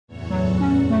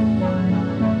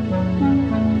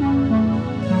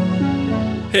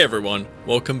Hey everyone,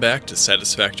 welcome back to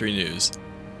Satisfactory News.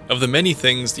 Of the many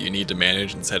things that you need to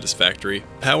manage in Satisfactory,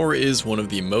 power is one of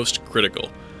the most critical.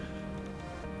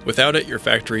 Without it, your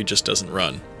factory just doesn't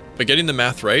run. But getting the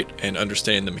math right and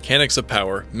understanding the mechanics of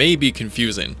power may be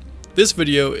confusing. This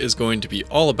video is going to be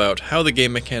all about how the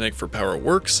game mechanic for power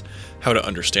works, how to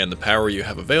understand the power you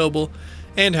have available,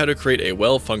 and how to create a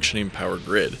well-functioning power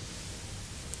grid.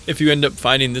 If you end up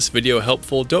finding this video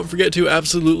helpful, don't forget to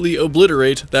absolutely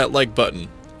obliterate that like button.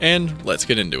 And let's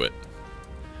get into it.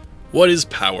 What is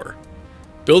power?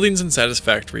 Buildings in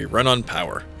Satisfactory run on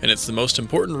power, and it's the most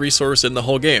important resource in the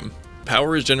whole game.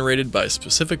 Power is generated by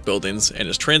specific buildings and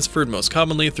is transferred most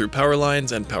commonly through power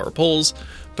lines and power poles,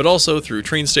 but also through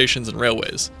train stations and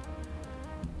railways.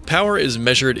 Power is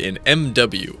measured in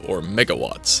MW, or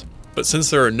megawatts, but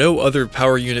since there are no other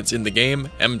power units in the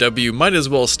game, MW might as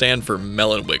well stand for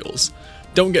melon wiggles.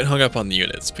 Don't get hung up on the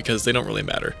units, because they don't really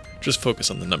matter, just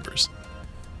focus on the numbers.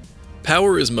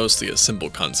 Power is mostly a simple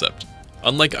concept.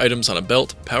 Unlike items on a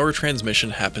belt, power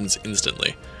transmission happens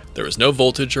instantly. There is no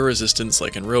voltage or resistance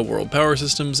like in real-world power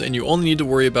systems, and you only need to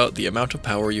worry about the amount of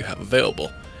power you have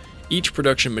available. Each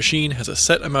production machine has a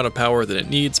set amount of power that it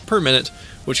needs per minute,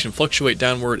 which can fluctuate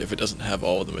downward if it doesn't have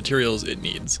all of the materials it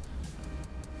needs.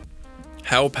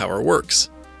 How power works.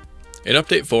 In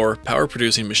Update 4,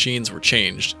 power-producing machines were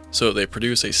changed, so they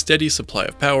produce a steady supply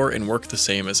of power and work the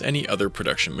same as any other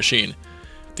production machine.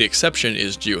 The exception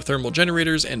is geothermal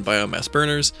generators and biomass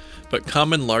burners, but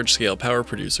common large-scale power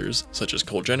producers, such as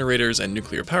coal generators and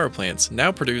nuclear power plants,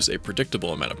 now produce a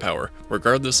predictable amount of power,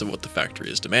 regardless of what the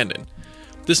factory is demanding.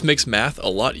 This makes math a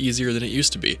lot easier than it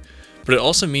used to be, but it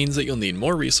also means that you'll need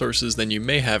more resources than you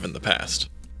may have in the past.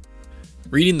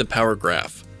 Reading the power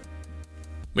graph.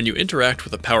 When you interact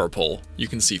with a power pole, you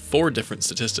can see 4 different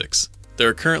statistics. There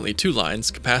are currently 2 lines,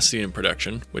 capacity and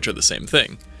production, which are the same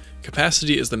thing.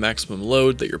 Capacity is the maximum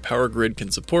load that your power grid can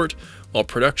support, while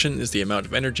production is the amount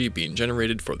of energy being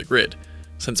generated for the grid.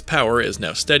 Since power is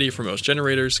now steady for most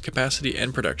generators, capacity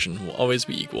and production will always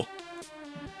be equal.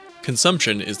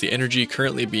 Consumption is the energy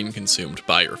currently being consumed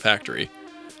by your factory.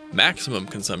 Maximum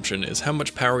consumption is how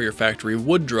much power your factory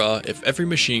would draw if every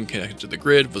machine connected to the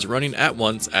grid was running at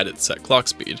once at its set clock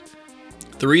speed.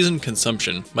 The reason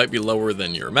consumption might be lower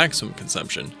than your maximum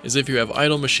consumption is if you have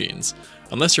idle machines.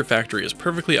 Unless your factory is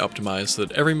perfectly optimized so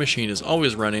that every machine is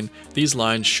always running, these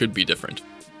lines should be different.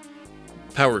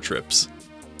 Power trips.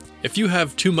 If you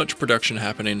have too much production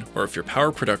happening, or if your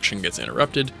power production gets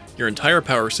interrupted, your entire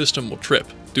power system will trip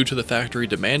due to the factory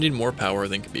demanding more power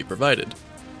than can be provided.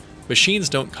 Machines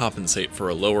don't compensate for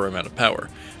a lower amount of power,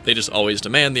 they just always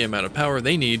demand the amount of power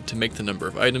they need to make the number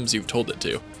of items you've told it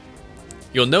to.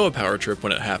 You'll know a power trip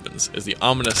when it happens, as the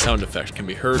ominous sound effect can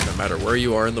be heard no matter where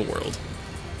you are in the world.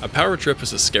 A power trip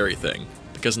is a scary thing,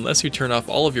 because unless you turn off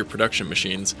all of your production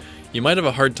machines, you might have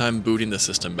a hard time booting the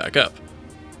system back up.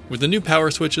 With the new power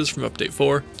switches from Update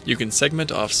 4, you can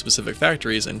segment off specific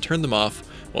factories and turn them off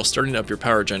while starting up your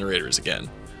power generators again.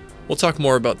 We'll talk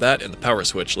more about that in the power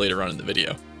switch later on in the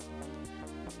video.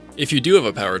 If you do have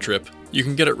a power trip, you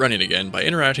can get it running again by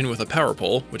interacting with a power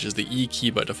pole, which is the E key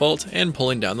by default, and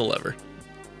pulling down the lever.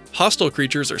 Hostile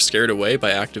creatures are scared away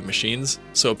by active machines,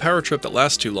 so a power trip that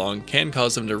lasts too long can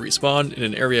cause them to respawn in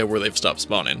an area where they've stopped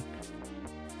spawning.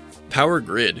 Power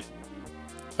grid.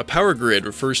 A power grid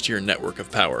refers to your network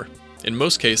of power. In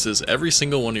most cases, every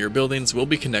single one of your buildings will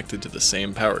be connected to the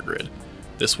same power grid.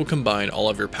 This will combine all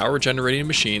of your power generating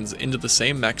machines into the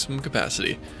same maximum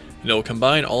capacity, and it will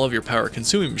combine all of your power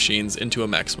consuming machines into a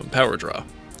maximum power draw.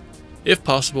 If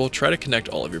possible, try to connect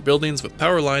all of your buildings with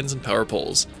power lines and power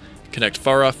poles. Connect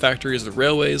far-off factories with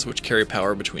railways which carry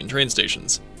power between train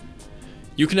stations.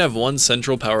 You can have one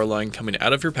central power line coming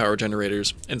out of your power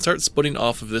generators and start splitting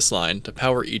off of this line to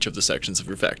power each of the sections of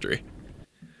your factory.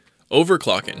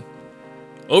 Overclocking.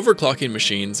 Overclocking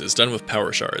machines is done with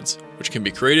power shards, which can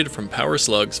be created from power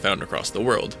slugs found across the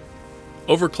world.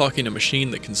 Overclocking a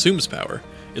machine that consumes power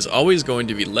is always going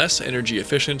to be less energy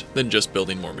efficient than just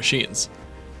building more machines.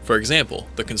 For example,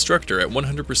 the constructor at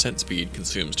 100% speed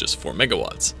consumes just 4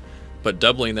 megawatts. But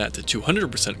doubling that to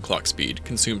 200% clock speed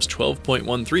consumes 12.13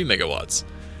 megawatts.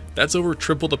 That's over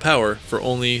triple the power for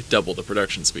only double the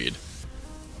production speed.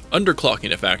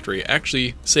 Underclocking a factory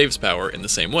actually saves power in the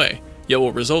same way, yet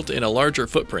will result in a larger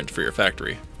footprint for your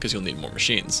factory, because you'll need more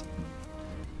machines.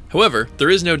 However, there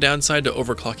is no downside to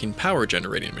overclocking power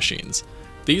generating machines.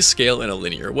 These scale in a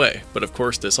linear way, but of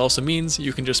course this also means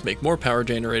you can just make more power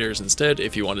generators instead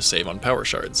if you want to save on power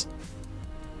shards.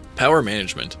 Power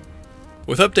management.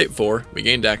 With Update 4, we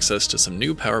gained access to some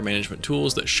new power management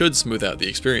tools that should smooth out the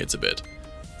experience a bit.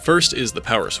 First is the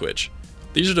power switch.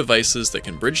 These are devices that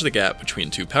can bridge the gap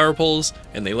between two power poles,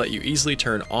 and they let you easily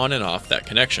turn on and off that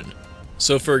connection.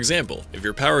 So for example, if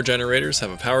your power generators have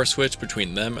a power switch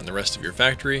between them and the rest of your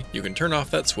factory, you can turn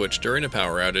off that switch during a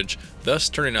power outage, thus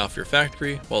turning off your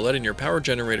factory while letting your power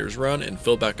generators run and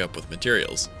fill back up with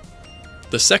materials.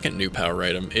 The second new power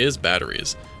item is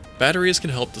batteries. Batteries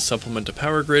can help to supplement a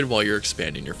power grid while you're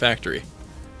expanding your factory.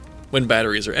 When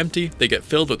batteries are empty, they get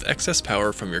filled with excess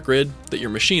power from your grid that your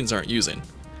machines aren't using.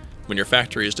 When your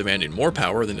factory is demanding more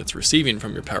power than it's receiving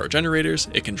from your power generators,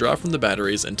 it can draw from the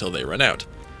batteries until they run out.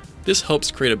 This helps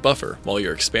create a buffer while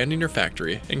you're expanding your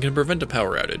factory and can prevent a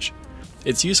power outage.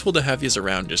 It's useful to have these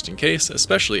around just in case,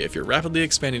 especially if you're rapidly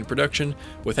expanding production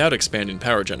without expanding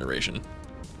power generation.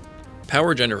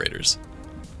 Power generators.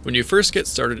 When you first get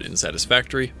started in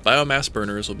Satisfactory, biomass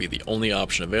burners will be the only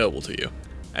option available to you.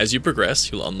 As you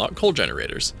progress, you'll unlock coal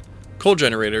generators. Coal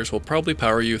generators will probably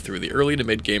power you through the early to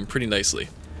mid-game pretty nicely.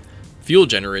 Fuel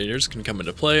generators can come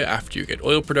into play after you get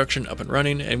oil production up and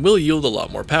running and will yield a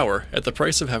lot more power at the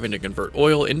price of having to convert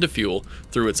oil into fuel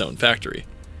through its own factory.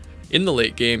 In the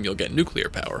late game, you'll get nuclear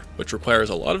power, which requires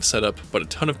a lot of setup but a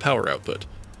ton of power output.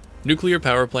 Nuclear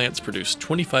power plants produce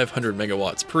 2,500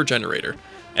 megawatts per generator,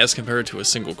 as compared to a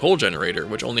single coal generator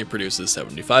which only produces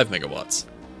 75 megawatts.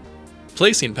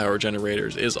 Placing power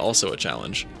generators is also a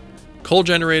challenge. Coal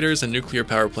generators and nuclear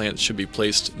power plants should be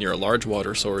placed near a large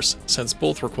water source, since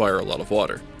both require a lot of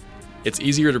water. It's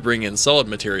easier to bring in solid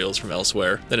materials from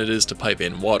elsewhere than it is to pipe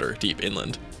in water deep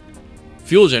inland.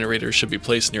 Fuel generators should be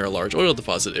placed near a large oil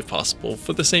deposit if possible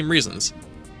for the same reasons.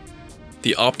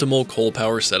 The optimal coal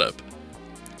power setup.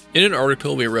 In an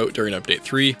article we wrote during Update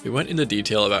 3, we went into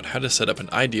detail about how to set up an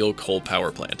ideal coal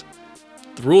power plant.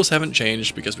 The rules haven't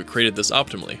changed because we created this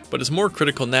optimally, but it's more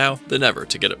critical now than ever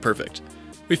to get it perfect.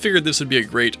 We figured this would be a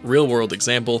great real-world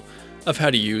example of how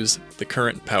to use the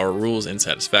current power rules in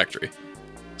Satisfactory.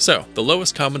 So, the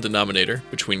lowest common denominator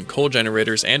between coal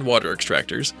generators and water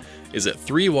extractors is that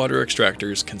 3 water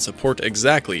extractors can support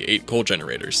exactly 8 coal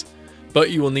generators.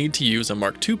 But you will need to use a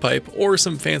Mark II pipe or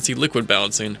some fancy liquid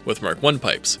balancing with Mark I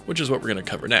pipes, which is what we're going to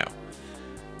cover now.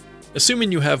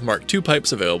 Assuming you have Mark II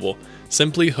pipes available,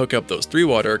 simply hook up those 3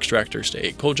 water extractors to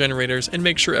 8 coal generators and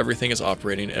make sure everything is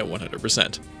operating at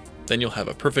 100%. Then you'll have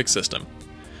a perfect system.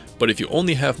 But if you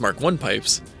only have Mark I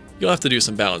pipes, you'll have to do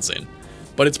some balancing.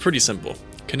 But it's pretty simple.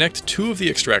 Connect 2 of the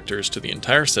extractors to the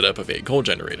entire setup of 8 coal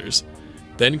generators.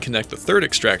 Then connect the 3rd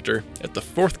extractor at the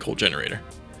 4th coal generator.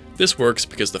 This works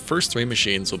because the first 3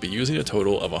 machines will be using a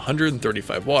total of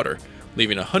 135 water,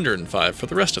 leaving 105 for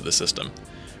the rest of the system.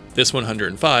 This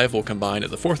 105 will combine at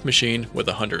the 4th machine with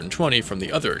 120 from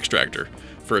the other extractor,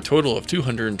 for a total of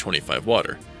 225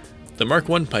 water. The Mark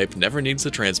I pipe never needs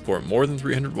to transport more than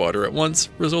 300 water at once,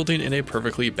 resulting in a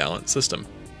perfectly balanced system.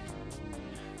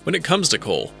 When it comes to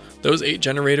coal, those 8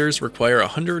 generators require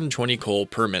 120 coal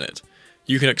per minute.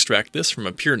 You can extract this from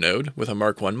a pure node with a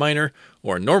Mark I miner,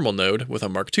 or a normal node with a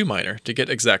Mark II miner to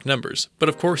get exact numbers, but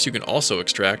of course you can also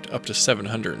extract up to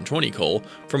 720 coal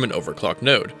from an overclocked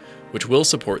node, which will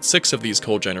support 6 of these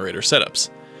coal generator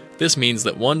setups. This means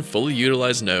that one fully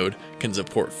utilized node can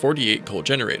support 48 coal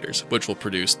generators, which will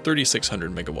produce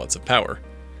 3,600 megawatts of power.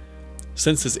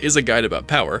 Since this is a guide about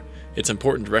power, it's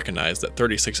important to recognize that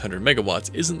 3,600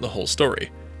 megawatts isn't the whole story.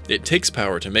 It takes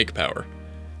power to make power.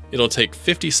 It'll take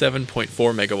 57.4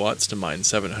 megawatts to mine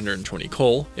 720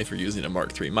 coal if you're using a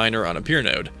Mark III miner on a pure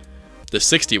node. The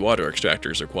 60 water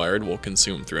extractors required will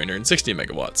consume 360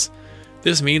 megawatts.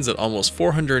 This means that almost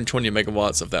 420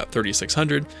 megawatts of that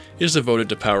 3,600 is devoted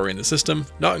to powering the system,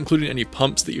 not including any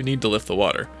pumps that you need to lift the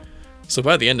water. So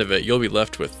by the end of it, you'll be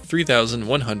left with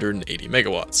 3,180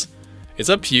 megawatts. It's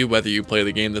up to you whether you play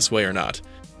the game this way or not.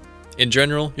 In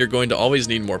general, you're going to always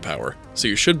need more power, so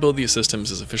you should build these systems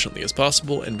as efficiently as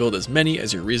possible and build as many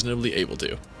as you're reasonably able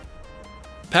to.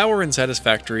 Power in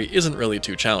Satisfactory isn't really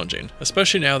too challenging,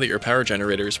 especially now that your power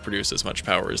generators produce as much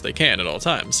power as they can at all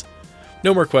times.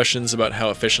 No more questions about how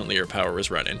efficiently your power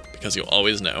is running, because you'll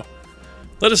always know.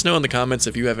 Let us know in the comments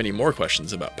if you have any more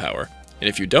questions about power, and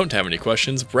if you don't have any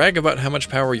questions, brag about how much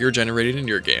power you're generating in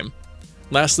your game.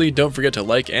 Lastly, don't forget to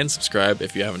like and subscribe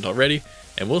if you haven't already,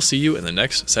 and we'll see you in the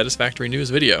next Satisfactory News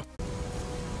video.